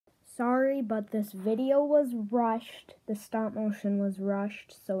sorry, but this video was rushed. The stop motion was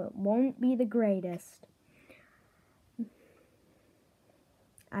rushed, so it won't be the greatest.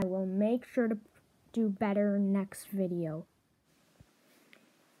 I will make sure to do better next video.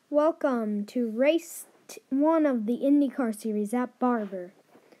 Welcome to race 1 of the Indycar series at Barber.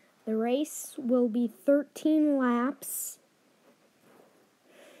 The race will be 13 laps,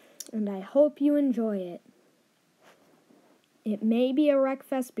 and I hope you enjoy it. It may be a wreck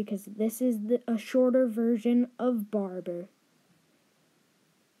fest because this is a shorter version of Barber.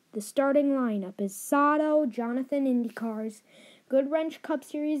 The starting lineup is Sato, Jonathan Indycars, Goodwrench Cup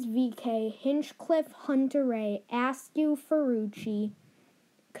Series VK, Hinchcliffe Hunter Ray, Askew Ferrucci,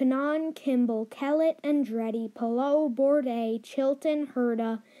 Kanan Kimball, Kellett Andretti, Palou Bourdais, Chilton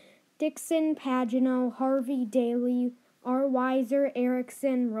Herta, Dixon Pagano, Harvey Daly, R. Weiser,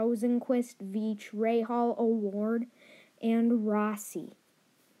 Erickson, Rosenquist, Veach, Rahal Award, and Rossi.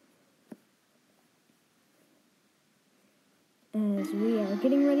 As we are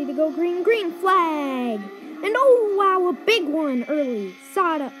getting ready to go green flag! And oh wow, a big one early.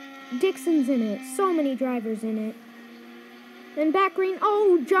 Sada, Dixon's in it, so many drivers in it. And back green,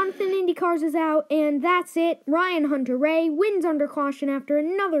 oh, Jonathan Indycars is out, and that's it. Ryan Hunter Ray wins under caution after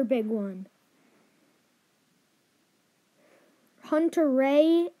another big one. Hunter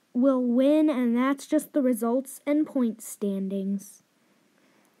Ray will win, and that's just the results and point standings.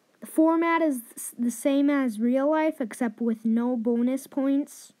 The format is the same as real life, except with no bonus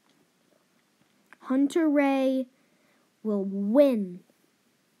points. Hunter Ray will win.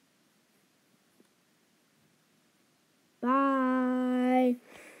 Bye.